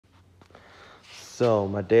So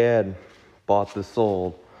my dad bought this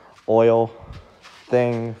old oil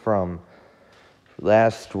thing from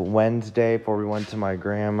last Wednesday before we went to my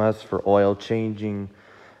grandma's for oil changing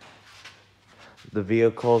the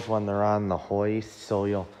vehicles when they're on the hoist. So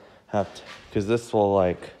you'll have to, because this will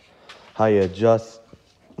like how you adjust,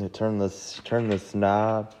 you turn this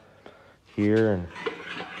knob here and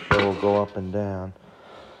it will go up and down.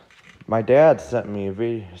 My dad sent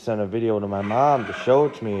a video to my mom to show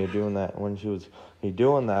it to me doing that when he was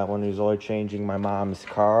oil changing my mom's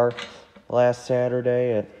car last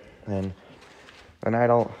Saturday and I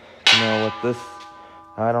don't know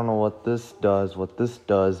what this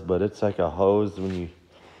does, but it's like a hose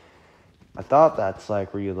I thought that's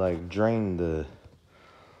like where you like drain the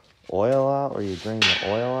oil out, or you drain the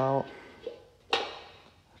oil out.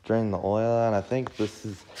 And I think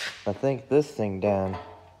this thing down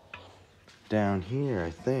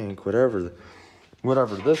here,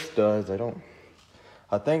 whatever this does,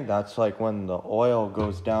 I think that's like when the oil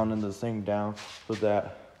goes down in this thing, down with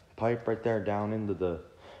that pipe right there down into the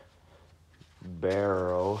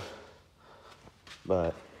barrel.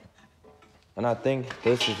 And I think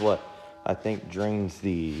this is what I think drains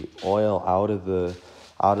the oil out of the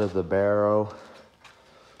barrel.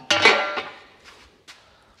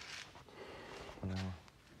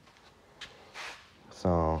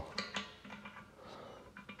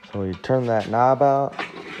 So you turn that knob out,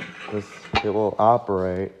 it will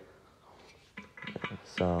operate.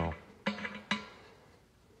 So,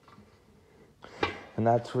 and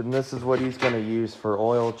this is what he's going to use for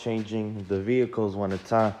oil changing the vehicles when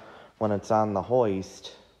it's on the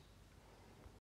hoist.